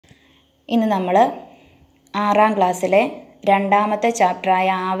ഇന്ന് നമ്മൾ 6ാം ക്ലാസ്സിലെ രണ്ടാമത്തെ ചാപ്റ്ററായ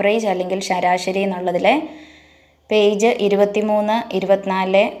ആവറേജ് അല്ലെങ്കിൽ ശരാശരി എന്നുള്ളതിലെ പേജ് 23,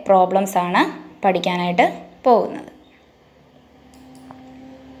 24 പ്രോബ്ലംസ് ആണ് പഠിക്കാനായിട്ട് പോകുന്നത്.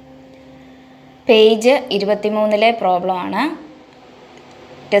 പേജ് 23 പ്രോബ്ലമാണ്.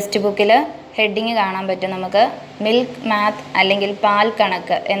 ടെക്സ്റ്റ് ബുക്കിൽ ഹെഡിങ് കാണാൻ പറ്റും. നമുക്ക് മിൽക്ക് മാത്ത് അല്ലെങ്കിൽ പാൽ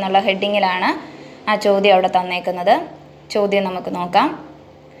കണക്ക് എന്നുള്ള ഹെഡിങ്ങിലാണ് ആ ചോദ്യം അവിടെ തന്നേക്കുന്നത്. ചോദ്യം നമുക്ക് നോക്കാം.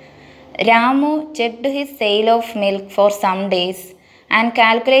 Ramu checked his sale of milk for some days and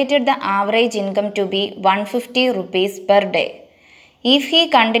calculated the average income to be 150 rupees per day. If he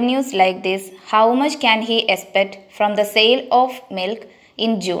continues like this, how much can he expect from the sale of milk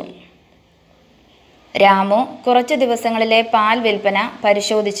in June? Ramu കുറച്ച് ദിവസങ്ങളിലെ പാൽ വിൽപ്പന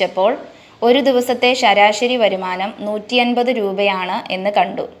പരിശോധിച്ചപ്പോൾ ഒരു ദിവസത്തെ ശരാശരി വരുമാനം 150 രൂപയാണ് എന്ന്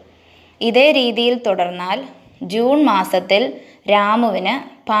കണ്ടു. ഇതേ രീതിയിൽ തുടർന്നാൽ ജൂൺ മാസത്തിൽ രാമുവിന്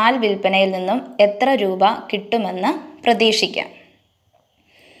പാൽ വിൽപ്പനയിൽ നിന്നും എത്ര രൂപ കിട്ടുമെന്ന് പ്രതീക്ഷിക്കാം.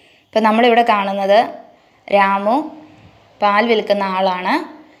 ഇപ്പം നമ്മളിവിടെ കാണുന്നത് രാമു പാൽ വിൽക്കുന്ന ആളാണ്.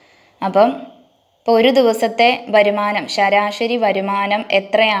 അപ്പം ഇപ്പോൾ ഒരു ദിവസത്തെ വരുമാനം, ശരാശരി വരുമാനം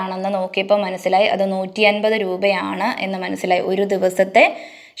എത്രയാണെന്ന് നോക്കിയപ്പോൾ മനസ്സിലായി അത് 150 രൂപയാണ് എന്ന് മനസ്സിലായി. ഒരു ദിവസത്തെ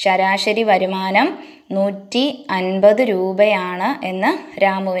ശരാശരി വരുമാനം 150 രൂപയാണ് എന്ന്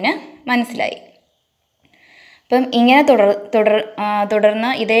രാമുവിന് മനസ്സിലായി. അപ്പം ഇങ്ങനെ തുടർന്ന്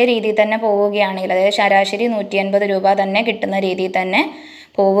ഇതേ രീതിയിൽ തന്നെ പോവുകയാണെങ്കിൽ, അതായത് ശരാശരി 150 രൂപ തന്നെ കിട്ടുന്ന രീതിയിൽ തന്നെ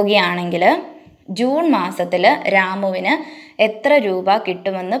പോവുകയാണെങ്കിൽ ജൂൺ മാസത്തിൽ രാമുവിന് എത്ര രൂപ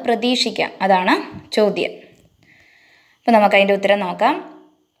കിട്ടുമെന്ന് പ്രതീക്ഷിക്കാം. അതാണ് ചോദ്യം. അപ്പം നമുക്കതിൻ്റെ ഉത്തരം നോക്കാം.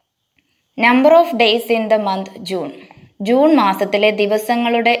 Number of days in the month June. June മാസത്തിലെ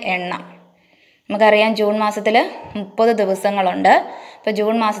ദിവസങ്ങളുടെ എണ്ണം നമുക്കറിയാം. ജൂൺ മാസത്തിൽ 30 ദിവസങ്ങളുണ്ട്. അപ്പോൾ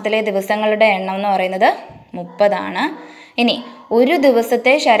ജൂൺ മാസത്തിലെ ദിവസങ്ങളുടെ എണ്ണം എന്ന് പറയുന്നത് 30 ആണ്. ഇനി ഒരു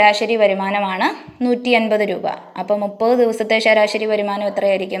ദിവസത്തെ ശരാശരി വരുമാനമാണ് 150 രൂപ. അപ്പോൾ 30 ദിവസത്തെ ശരാശരി വരുമാനം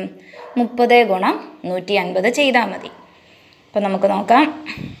എത്രയായിരിക്കും? 30 ഗുണം 150 ചെയ്താൽ മതി. അപ്പോൾ നമുക്ക് നോക്കാം.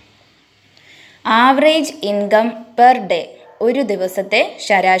 ആവറേജ് ഇൻകം പെർ ഡേ, ഒരു ദിവസത്തെ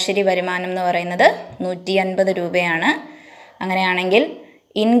ശരാശരി വരുമാനം എന്ന് പറയുന്നത് 150 രൂപയാണ്. അങ്ങനെയാണെങ്കിൽ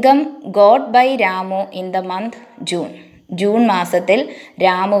income got by Ramu in the month June, June മാസത്തിൽ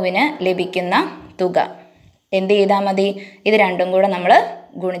രാമുവിന് ലഭിക്കുന്ന തുക എന്ത് ചെയ്താൽ മതി? ഇത് രണ്ടും കൂടെ നമ്മൾ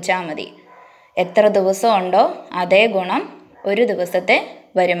ഗുണിച്ചാൽ മതി. എത്ര ദിവസം ഉണ്ടോ അതേ ഗുണം ഒരു ദിവസത്തെ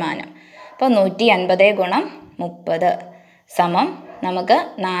വരുമാനം. അപ്പോൾ 150 ഗുണം 30 സമം നമുക്ക്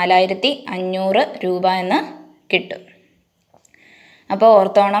 4500 രൂപ എന്ന് കിട്ടും. അപ്പോൾ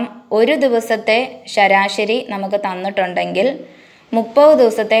ഓർത്തോണം, ഒരു ദിവസത്തെ ശരാശരി നമുക്ക് തന്നിട്ടുണ്ടെങ്കിൽ 30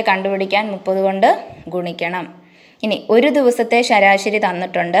 ദിവസത്തെ കണ്ടുപിടിക്കാൻ 30 കൊണ്ട് ഗുണിക്കണം. ഇനി ഒരു ദിവസത്തെ ശരാശരി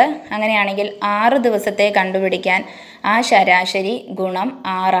തന്നിട്ടുണ്ട്. അങ്ങനെയാണെങ്കിൽ 6 ദിവസത്തെ കണ്ടുപിടിക്കാൻ ആ ശരാശരി ഗുണം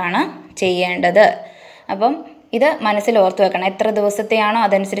 6 ചെയ്യേണ്ടത്. അപ്പം ഇത് മനസ്സിൽ ഓർത്ത് വെക്കണം. എത്ര ദിവസത്തെയാണോ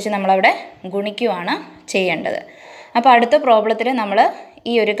അതനുസരിച്ച് നമ്മളവിടെ ഗുണിക്കുകയാണ് ചെയ്യേണ്ടത്. അപ്പോൾ അടുത്ത പ്രോബ്ലത്തിൽ നമ്മൾ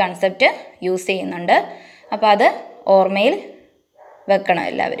ഈ ഒരു കൺസെപ്റ്റ് യൂസ് ചെയ്യുന്നുണ്ട്. അപ്പോൾ അത് ഓർമ്മയിൽ വെക്കണം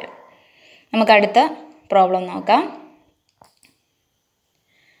എല്ലാവരും. നമുക്ക് അടുത്ത പ്രോബ്ലം നോക്കാം.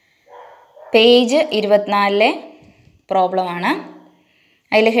 പേജ് 24 പ്രോബ്ലമാണ്.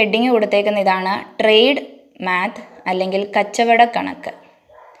 അതിൽ ഹെഡിങ് കൊടുത്തേക്കുന്ന ഇതാണ്: ട്രേഡ് മാത്ത് അല്ലെങ്കിൽ കച്ചവട കണക്ക്.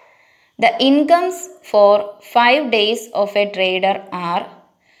 The incomes four 5 days of A trader R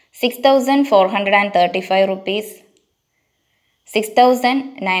 6435 rupees,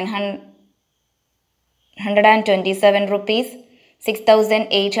 6927 rupees,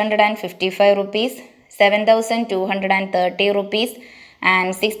 6855 rupees, 7230 rupees and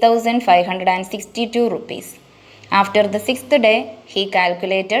 6562 rupees. After the 6th day, he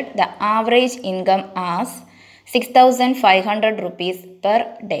calculated the average income as 6500 rupees per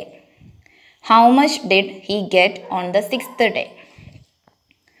day. How much did he get on the 6th day?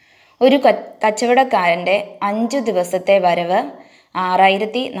 ഒരു കച്ചവടക്കാരൻ്റെ 5 ദിവസത്തെ വരവ്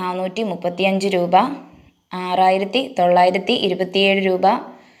 6435 രൂപ, 6927 രൂപ,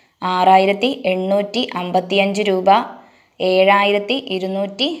 6855 രൂപ,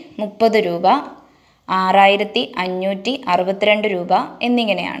 7230 രൂപ, 6562 രൂപ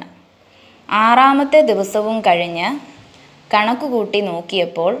എന്നിങ്ങനെയാണ്. 6ാമത്തെ ദിവസവും കഴിഞ്ഞ് കണക്കുകൂട്ടി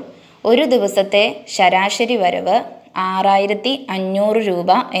നോക്കിയപ്പോൾ ഒരു ദിവസത്തെ ശരാശരി വരവ് 6500 രൂപ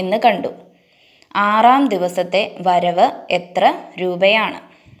എന്ന് കണ്ടു. 6ാം ദിവസത്തെ വരവ് എത്ര രൂപയാണ്?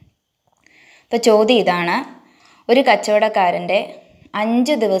 ഇപ്പോൾ ചോദ്യം ഇതാണ്. ഒരു കച്ചവടക്കാരൻ്റെ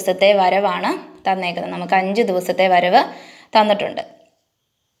 5 ദിവസത്തെ വരവാണ് തന്നേക്കുന്നത്. നമുക്ക് 5 ദിവസത്തെ വരവ് തന്നിട്ടുണ്ട്.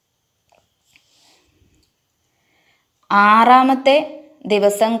 6ാമത്തെ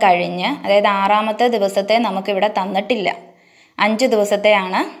ദിവസം കഴിഞ്ഞ്, അതായത് 6ാമത്തെ ദിവസത്തെ നമുക്കിവിടെ തന്നിട്ടില്ല, 5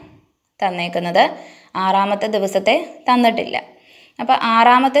 ദിവസത്തെയാണ് തന്നേക്കുന്നത്. 6ാമത്തെ ദിവസത്തെ തന്നിട്ടില്ല. അപ്പോൾ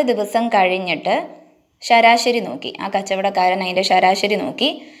 6ാമത്തെ ദിവസം കഴിഞ്ഞിട്ട് ശരാശരി നോക്കി, ആ കച്ചവടക്കാരൻ അതിൻ്റെ ശരാശരി നോക്കി.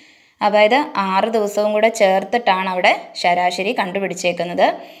 അതായത് 6 ദിവസവും കൂടെ ചേർത്തിട്ടാണ് അവിടെ ശരാശരി കണ്ടുപിടിച്ചേക്കുന്നത്.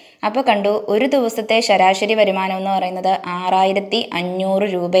 അപ്പോൾ കണ്ടു, ഒരു ദിവസത്തെ ശരാശരി വരുമാനം എന്ന് പറയുന്നത് 6500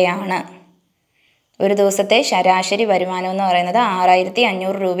 രൂപയാണ്. ഒരു ദിവസത്തെ ശരാശരി വരുമാനം എന്ന് പറയുന്നത്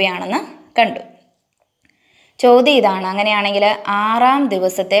 6500 രൂപയാണെന്ന് കണ്ടു. ചോദ്യം ഇതാണ്, അങ്ങനെയാണെങ്കിൽ 6ാം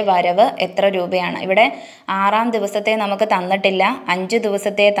ദിവസത്തെ വരവ് എത്ര രൂപയാണ്? ഇവിടെ 6ാം ദിവസത്തെ നമുക്ക് തന്നിട്ടില്ല, 5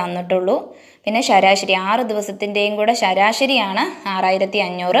 ദിവസത്തെ തന്നിട്ടുള്ളൂ. പിന്നെ ശരാശരി 6 ദിവസത്തിൻ്റെയും കൂടെ ശരാശരിയാണ്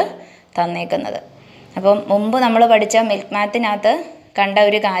 6500 തന്നേക്കുന്നത്. അപ്പം മുമ്പ് നമ്മൾ പഠിച്ച മിൽക്ക് മാത്തിനകത്ത് കണ്ട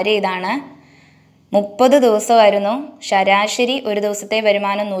ഒരു കാര്യം ഇതാണ്, 30 ദിവസമായിരുന്നു ശരാശരി ഒരു ദിവസത്തെ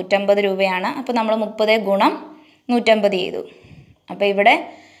വരുമാനം 150 രൂപയാണ്. അപ്പോൾ നമ്മൾ 30 ഗുണം 150 ചെയ്തു. അപ്പോൾ ഇവിടെ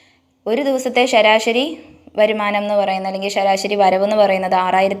ഒരു ദിവസത്തെ ശരാശരി വരുമാനം എന്ന് പറയുന്നത്, അല്ലെങ്കിൽ ശരാശരി വരവെന്ന് പറയുന്നത്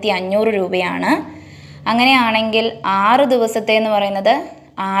 6500 രൂപയാണ്. അങ്ങനെയാണെങ്കിൽ 6 ദിവസത്തെ എന്ന് പറയുന്നത്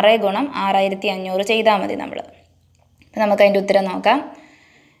 6 ഗുണം 6500 ചെയ്താൽ മതി നമ്മൾ. അപ്പോൾ നമുക്ക് അതിൻ്റെ ഉത്തരം നോക്കാം.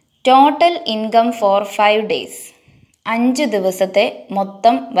 ടോട്ടൽ ഇൻകം ഫോർ 5 days, 5 ദിവസത്തെ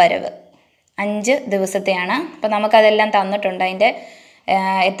മൊത്തം വരവ് 5 ദിവസത്തെയാണ്. അപ്പോൾ നമുക്കതെല്ലാം തന്നിട്ടുണ്ട്, അതിൻ്റെ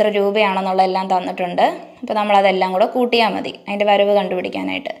എത്ര രൂപയാണെന്നുള്ളതെല്ലാം തന്നിട്ടുണ്ട്. അപ്പോൾ നമ്മളതെല്ലാം കൂടെ കൂട്ടിയാൽ മതി അതിൻ്റെ വരവ്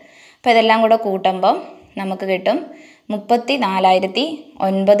കണ്ടുപിടിക്കാനായിട്ട്. അപ്പോൾ ഇതെല്ലാം കൂടെ കൂട്ടുമ്പം നമുക്ക് കിട്ടും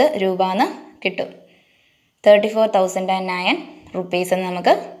 34,009 രൂപ എന്ന് കിട്ടും. 34,009 റുപ്പീസ് എന്ന്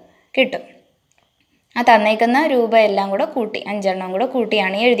നമുക്ക് കിട്ടും. ആ തന്നേക്കുന്ന രൂപ എല്ലാം കൂടെ കൂട്ടി, 5 എണ്ണം കൂടെ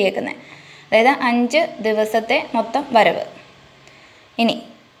കൂട്ടിയാണ് ഈ എഴുതിയേക്കുന്നത്. അതായത് 5 ദിവസത്തെ മൊത്തം വരവ്. ഇനി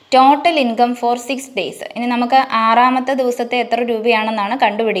ടോട്ടൽ ഇൻകം ഫോർ 6 days. ഇനി നമുക്ക് 6ാമത്തെ ദിവസത്തെ എത്ര രൂപയാണെന്നാണ്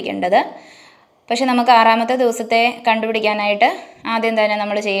കണ്ടുപിടിക്കേണ്ടത്. പക്ഷെ നമുക്ക് 6ാമത്തെ ദിവസത്തെ കണ്ടുപിടിക്കാനായിട്ട് ആദ്യം തന്നെ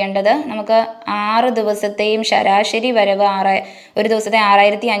നമ്മൾ ചെയ്യേണ്ടത്, നമുക്ക് 6 ദിവസത്തെയും ശരാശരി വരവ് ഒരു ദിവസത്തെ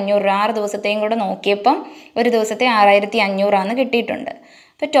 6500, 6 ദിവസത്തെയും കൂടെ നോക്കിയപ്പം ഒരു ദിവസത്തെ 6500 ആണ് കിട്ടിയിട്ടുണ്ട്.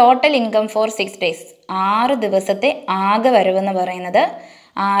 അപ്പോൾ ടോട്ടൽ ഇൻകം ഫോർ 6 days, 6 ദിവസത്തെ ആകെ വരവെന്ന് പറയുന്നത്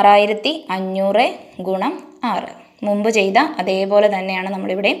 6500 ഗുണം 6. മുമ്പ് ചെയ്ത അതേപോലെ തന്നെയാണ്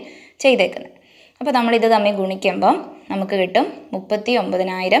നമ്മളിവിടെയും ചെയ്തേക്കുന്നത്. അപ്പോൾ നമ്മളിത് തമ്മിൽ ഗുണിക്കുമ്പം നമുക്ക് കിട്ടും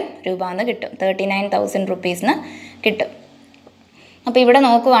 39,000 രൂപ എന്ന് കിട്ടും. 39,000 റുപ്പീസിന് കിട്ടും. അപ്പോൾ ഇവിടെ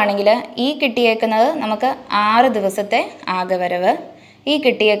നോക്കുവാണെങ്കിൽ ഈ കിട്ടിയേക്കുന്നത് നമുക്ക് 6 ദിവസത്തെ ആകെ വരവ്, ഈ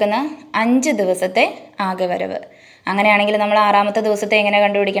കിട്ടിയേക്കുന്ന 5 ദിവസത്തെ ആകെ വരവ്. അങ്ങനെയാണെങ്കിൽ നമ്മൾ 6ാമത്തെ ദിവസത്തെ എങ്ങനെ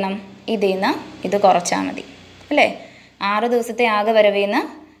കണ്ടുപിടിക്കണം? ഇതിൽ നിന്ന് ഇത് കുറച്ചാൽ മതി അല്ലേ? 6 ദിവസത്തെ ആകെ വരവിൽ നിന്ന്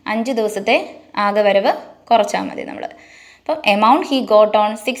 5 ദിവസത്തെ ആകെ വരവ് കുറച്ചാൽ മതി നമ്മൾ. അപ്പം amount he got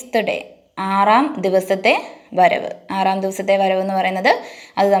on 6th day, 6ാം ദിവസത്തെ വരവ്. 6ാം ദിവസത്തെ വരവ് എന്ന് പറയുന്നത്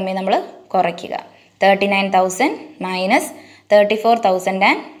അത് തമ്മിൽ നമ്മൾ കുറയ്ക്കുക. 39,000 മൈനസ്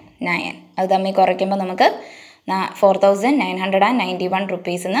 34,009, അത് തമ്മിൽ കുറയ്ക്കുമ്പോൾ നമുക്ക് 4,991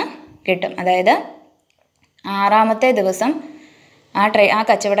 റുപ്പീസ് എന്ന് കിട്ടും. അതായത് 6ാമത്തെ ദിവസം ആ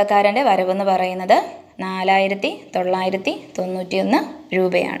കച്ചവടക്കാരൻ്റെ വരവെന്ന് പറയുന്നത് 4,991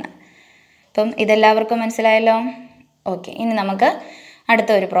 രൂപയാണ്. അപ്പം ഇതെല്ലാവർക്കും മനസ്സിലായല്ലോ? ഓക്കെ, ഇനി നമുക്ക്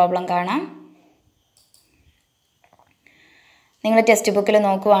അടുത്ത ഒരു പ്രോബ്ലം കാണാം. നിങ്ങൾ ടെക്സ്റ്റ് ബുക്കിൽ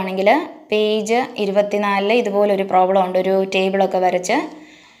നോക്കുവാണെങ്കിൽ പേജ് 24 ഇതുപോലൊരു പ്രോബ്ലം ഉണ്ട്, ഒരു ടേബിളൊക്കെ വരച്ച്.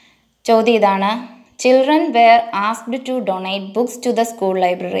 ചോദ്യം ഇതാണ്, children wear asked to donate books to the school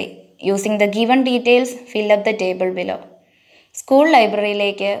library. Using the given details fill up the table below. School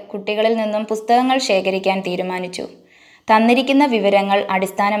ലൈബ്രറിയിലേക്ക് കുട്ടികളിൽ നിന്നും പുസ്തകങ്ങൾ ശേഖരിക്കാൻ തീരുമാനിച്ചു. തന്നിരിക്കുന്ന വിവരങ്ങൾ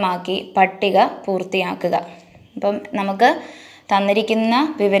അടിസ്ഥാനമാക്കി പട്ടിക പൂർത്തിയാക്കുക. അപ്പം നമുക്ക് തന്നിരിക്കുന്ന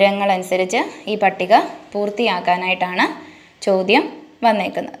വിവരങ്ങൾ അനുസരിച്ച് ഈ പട്ടിക പൂർത്തിയാക്കാനായിട്ടാണ് ചോദ്യം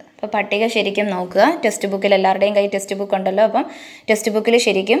വന്നേക്കുന്നത്. അപ്പോൾ പട്ടിക ശരിക്കും നോക്കുക. ടെക്സ്റ്റ് ബുക്കിൽ എല്ലാവരുടെയും കയ്യിൽ ടെക്സ്റ്റ് ബുക്ക് ഉണ്ടല്ലോ, അപ്പം ടെക്സ്റ്റ് ബുക്കിൽ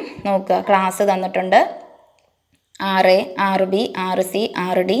ശരിക്കും നോക്കുക. ക്ലാസ് തന്നിട്ടുണ്ട് 6A, 6B, 6C,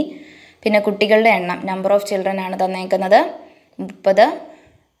 6D. പിന്നെ കുട്ടികളുടെ എണ്ണം, നമ്പർ ഓഫ് ചിൽഡ്രൻ ആണ് തന്നേക്കുന്നത് 30,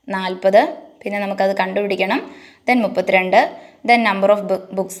 40. പിന്നെ നമുക്കത് കണ്ടുപിടിക്കണം. Then 32. Then number of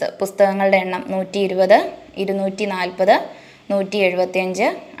books, പുസ്തകങ്ങളുടെ എണ്ണം 120, 240, 175.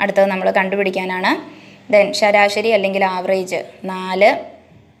 അടുത്തത് നമ്മൾ കണ്ടുപിടിക്കാനാണ്. ദെൻ ശരാശരി അല്ലെങ്കിൽ ആവറേജ് 4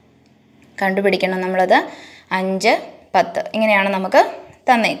 കണ്ടുപിടിക്കണം നമ്മളത്. 5, 10 ഇങ്ങനെയാണ് നമുക്ക്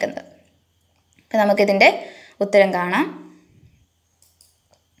തന്നേക്കുന്നത്. അപ്പോൾ നമുക്കിതിൻ്റെ ഉത്തരം കാണാം.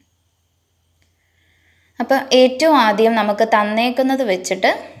 അപ്പോൾ ഏറ്റവും ആദ്യം നമുക്ക് തന്നേക്കുന്നത്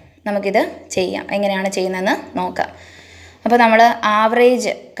വെച്ചിട്ട് നമുക്കിത് ചെയ്യാം. എങ്ങനെയാണ് ചെയ്യുന്നതെന്ന് നോക്കാം. അപ്പോൾ നമ്മൾ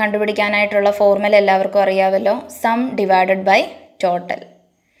ആവറേജ് കണ്ടുപിടിക്കാനായിട്ടുള്ള ഫോർമുല എല്ലാവർക്കും അറിയാമല്ലോ. Some divided by total.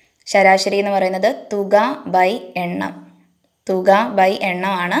 ശരാശരി എന്ന് പറയുന്നത് തുക ബൈ എണ്ണം. തുക ബൈ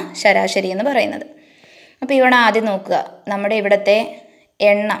എണ്ണമാണ് ശരാശരി എന്ന് പറയുന്നത്. അപ്പോൾ ഇവിടെ ആദ്യം നോക്കുക, നമ്മുടെ ഇവിടുത്തെ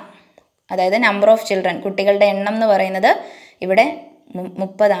എണ്ണം, അതായത് നമ്പർ ഓഫ് ചിൽഡ്രൻ, കുട്ടികളുടെ എണ്ണം എന്ന് പറയുന്നത് ഇവിടെ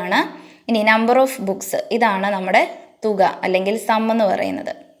 30 ആണ്. ഇനി നമ്പർ ഓഫ് ബുക്സ്, ഇതാണ് നമ്മുടെ തുക അല്ലെങ്കിൽ സം എന്ന്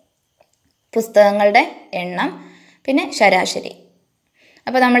പറയുന്നത്. പുസ്തകങ്ങളുടെ എണ്ണം, പിന്നെ ശരാശരി.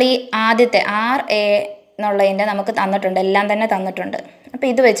 അപ്പോൾ നമ്മൾ ഈ ആദ്യത്തെ RA എന്നുള്ളതിൻ്റെ നമുക്ക് തന്നിട്ടുണ്ട്, എല്ലാം തന്നെ തന്നിട്ടുണ്ട്. അപ്പോൾ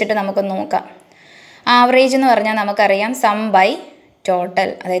ഇത് വെച്ചിട്ട് നമുക്ക് നോക്കാം. ആവറേജ് എന്ന് പറഞ്ഞാൽ നമുക്കറിയാം സം ബൈ ടോട്ടൽ,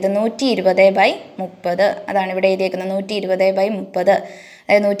 അതായത് 120/30, അതാണ് ഇവിടെ എഴുതിയേക്കുന്നത് 120/30.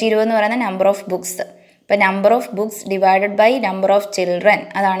 അതായത് 120 എന്ന് പറയുന്നത് നമ്പർ ഓഫ് ബുക്സ്. ഇപ്പോൾ number of books divided by number of children,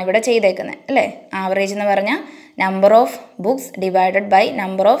 അതാണ് ഇവിടെ ചെയ്തേക്കുന്നത് അല്ലേ. ആവറേജ് എന്ന് പറഞ്ഞാൽ number of books divided by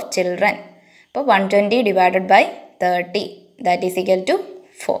number of children. അപ്പോൾ 120 divided by 30, that is equal to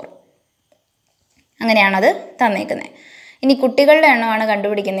 4. അങ്ങനെയാണത് തന്നേക്കുന്നത്. ഇനി കുട്ടികളുടെ എണ്ണമാണ്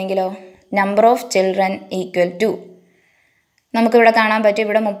കണ്ടുപിടിക്കുന്നതെങ്കിലോ, number of children equal to, നമുക്കിവിടെ കാണാൻ പറ്റും,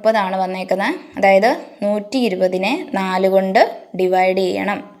 ഇവിടെ 30 വന്നേക്കുന്നത്. അതായത് 120നെ 4 കൊണ്ട് ഡിവൈഡ്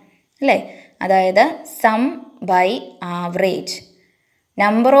ചെയ്യണം അല്ലേ. അതായത് some by average,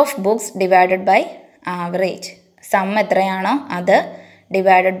 number of books divided by average. Some എത്രയാണോ അത്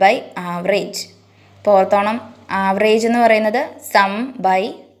ഡിവൈഡഡ് ബൈ ആവറേജ്. ഇപ്പോൾ ഓർത്തോണം, ആവറേജ് എന്ന് പറയുന്നത് some by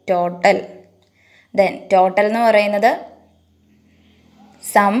total, then total എന്ന് പറയുന്നത്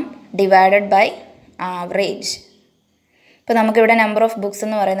സം ഡിവൈഡഡ് ബൈ ആവറേജ്. ഇപ്പോൾ നമുക്കിവിടെ നമ്പർ ഓഫ് ബുക്സ്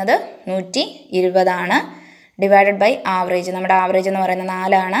എന്ന് പറയുന്നത് 120 ഡിവൈഡഡ് ബൈ ആവറേജ്. നമ്മുടെ ആവറേജ് എന്ന് പറയുന്നത്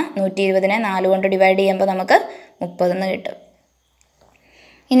 4. 120നെ 4 കൊണ്ട് ഡിവൈഡ് ചെയ്യുമ്പോൾ നമുക്ക് 30 കിട്ടും.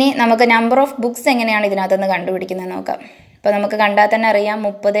 ഇനി നമുക്ക് നമ്പർ ഓഫ് ബുക്സ് എങ്ങനെയാണ് ഇതിനകത്തുനിന്ന് കണ്ടുപിടിക്കുന്നത് നോക്കാം. അപ്പോൾ നമുക്ക് കണ്ടാൽ തന്നെ അറിയാം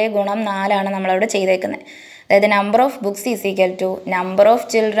 30 ഗുണം 4 നമ്മളവിടെ ചെയ്തേക്കുന്നത്. അതായത് number of books is equal to number of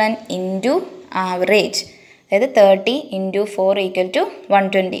children into average. അതായത് 30 × 4 equal to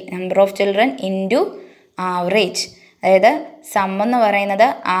 120. Number of children into average. അതായത് സം എന്ന് പറയുന്നത്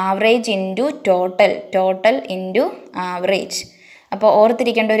average into total, total into average. അപ്പോൾ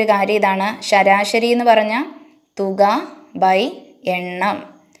ഓർത്തിരിക്കേണ്ട ഒരു കാര്യം ഇതാണ്, ശരാശരി എന്ന് പറഞ്ഞാൽ തുക ബൈ എണ്ണം,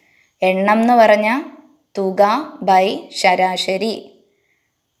 എണ്ണം എന്ന് പറഞ്ഞാൽ തുക ബൈ ശരാശരി.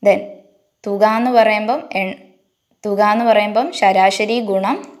 ദെൻ തുക എന്ന് പറയുമ്പം ശരാശരി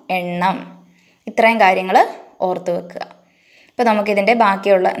ഗുണം എണ്ണം. ഇത്രയും കാര്യങ്ങൾ ഓർത്ത് വെക്കുക. ഇപ്പോൾ നമുക്കിതിൻ്റെ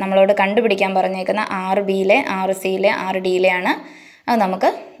ബാക്കിയുള്ള നമ്മളോട് കണ്ടുപിടിക്കാൻ പറഞ്ഞേക്കുന്ന 6Bയിലെ 6Cയിലെ 6Dയിലെ ആണ്. അത് നമുക്ക്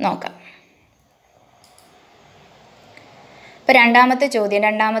നോക്കാം. ഇപ്പോൾ രണ്ടാമത്തെ ചോദ്യം,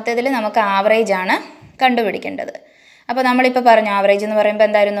 രണ്ടാമത്തേതിൽ നമുക്ക് ആവറേജ് ആണ് കണ്ടുപിടിക്കേണ്ടത്. അപ്പോൾ നമ്മളിപ്പോൾ പറഞ്ഞു ആവറേജ് എന്ന് പറയുമ്പോൾ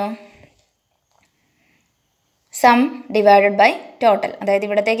എന്തായിരുന്നു, സം ഡിവൈഡഡ് ബൈ ടോട്ടൽ. അതായത്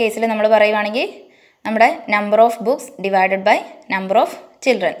ഇവിടുത്തെ കേസിൽ നമ്മൾ പറയുവാണെങ്കിൽ നമ്മുടെ number of books divided by number of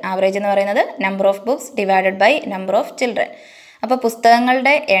children. Average എന്ന് പറയുന്നത് number of books divided by number of children. അപ്പോൾ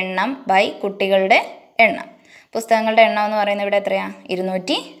പുസ്തകങ്ങളുടെ എണ്ണം ബൈ കുട്ടികളുടെ എണ്ണം. പുസ്തകങ്ങളുടെ എണ്ണം എന്ന് പറയുന്നത് ഇവിടെ എത്രയാണ്,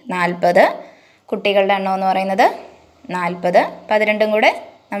 240. കുട്ടികളുടെ എണ്ണം എന്ന് പറയുന്നത് 40. 12 കൂടെ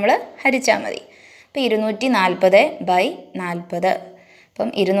നമ്മൾ ഹരിച്ചാൽ മതി. അപ്പോൾ 240/40. അപ്പം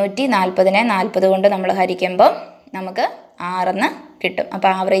 240നെ 40 കൊണ്ട് നമ്മൾ ഹരിക്കുമ്പോൾ നമുക്ക് 6 കിട്ടും. അപ്പോൾ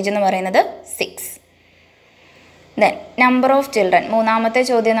ആവറേജ് എന്ന് പറയുന്നത് 6. ദെൻ നമ്പർ ഓഫ് ചിൽഡ്രൻ, മൂന്നാമത്തെ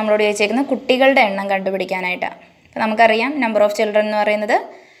ചോദ്യം നമ്മളോട് ചോദിച്ചേക്കുന്നത് കുട്ടികളുടെ എണ്ണം കണ്ടുപിടിക്കാനായിട്ടാണ്. അപ്പോൾ നമുക്കറിയാം നമ്പർ ഓഫ് ചിൽഡ്രൻ എന്ന് പറയുന്നത്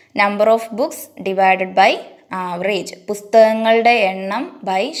number of books divided by average, പുസ്തകങ്ങളുടെ എണ്ണം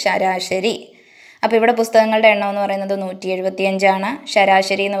ബൈ ശരാശരി. അപ്പോൾ ഇവിടെ പുസ്തകങ്ങളുടെ എണ്ണം എന്ന് പറയുന്നത് 175,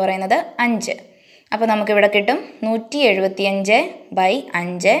 ശരാശരി എന്ന് പറയുന്നത് 5. അപ്പോൾ നമുക്കിവിടെ കിട്ടും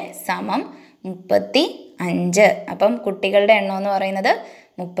 175/5 = 35. അപ്പം കുട്ടികളുടെ എണ്ണം എന്ന് പറയുന്നത്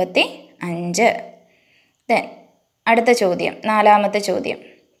 35. ദെൻ അടുത്ത ചോദ്യം, നാലാമത്തെ ചോദ്യം,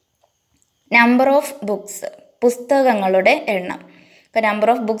 നമ്പർ ഓഫ് ബുക്സ്, പുസ്തകങ്ങളുടെ എണ്ണം. ഇപ്പോൾ നമ്പർ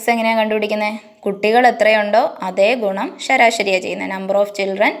ഓഫ് ബുക്സ് എങ്ങനെയാണ് കണ്ടുപിടിക്കുന്നത്, കുട്ടികൾ എത്രയുണ്ടോ അതേ ഗുണം ശരാശരിയാണ് ചെയ്യുന്നത്. Number of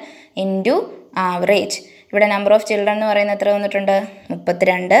children into average. ഇവിടെ നമ്പർ ഓഫ് ചിൽഡ്രൻ എന്ന് പറയുന്നത് എത്ര വന്നിട്ടുണ്ട്,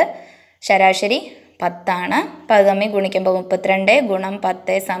 32. ശരാശരി 10. അപ്പോൾ അത് തമ്മിൽ ഗുണിക്കുമ്പോൾ 32 ×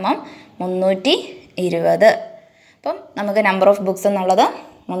 10 = 320. അപ്പം നമുക്ക് നമ്പർ ഓഫ് ബുക്സ് എന്നുള്ളത്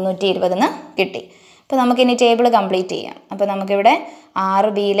 320 കിട്ടി. അപ്പോൾ നമുക്കിനി ടേബിൾ കംപ്ലീറ്റ് ചെയ്യാം. അപ്പോൾ നമുക്കിവിടെ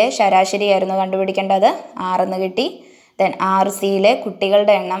 6Bയിലെ ശരാശരി ആയിരുന്നു കണ്ടുപിടിക്കേണ്ടത്, 6 കിട്ടി. ദെൻ 6Cയിലെ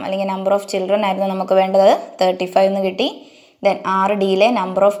കുട്ടികളുടെ എണ്ണം അല്ലെങ്കിൽ നമ്പർ ഓഫ് ചിൽഡ്രൻ ആയിരുന്നു നമുക്ക് വേണ്ടത്, 35 കിട്ടി. ദെൻ 6Dയിലെ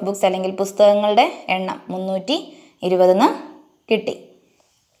നമ്പർ ഓഫ് ബുക്സ് അല്ലെങ്കിൽ പുസ്തകങ്ങളുടെ എണ്ണം 320 കിട്ടി.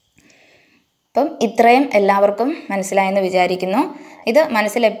 അപ്പം ഇത്രയും എല്ലാവർക്കും മനസ്സിലായെന്ന് വിചാരിക്കുന്നു. ഇത്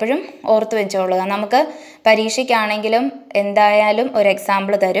മനസ്സിൽ എപ്പോഴും ഓർത്ത് വെച്ചോളുക. നമുക്ക് പരീക്ഷയ്ക്കാണെങ്കിലും എന്തായാലും ഒരു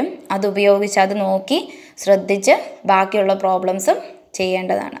എക്സാമ്പിൾ തരും, അതുപയോഗിച്ച് അത് നോക്കി ശ്രദ്ധിച്ച് ബാക്കിയുള്ള പ്രോബ്ലംസും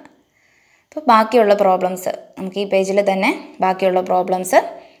ചെയ്യേണ്ടതാണ്. അപ്പോൾ ബാക്കിയുള്ള പ്രോബ്ലംസ് നമുക്ക് ഈ പേജിൽ തന്നെ ബാക്കിയുള്ള പ്രോബ്ലംസ്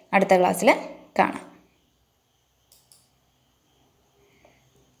അടുത്ത ക്ലാസ്സിൽ കാണാം.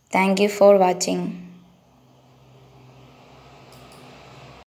 Thank you for watching.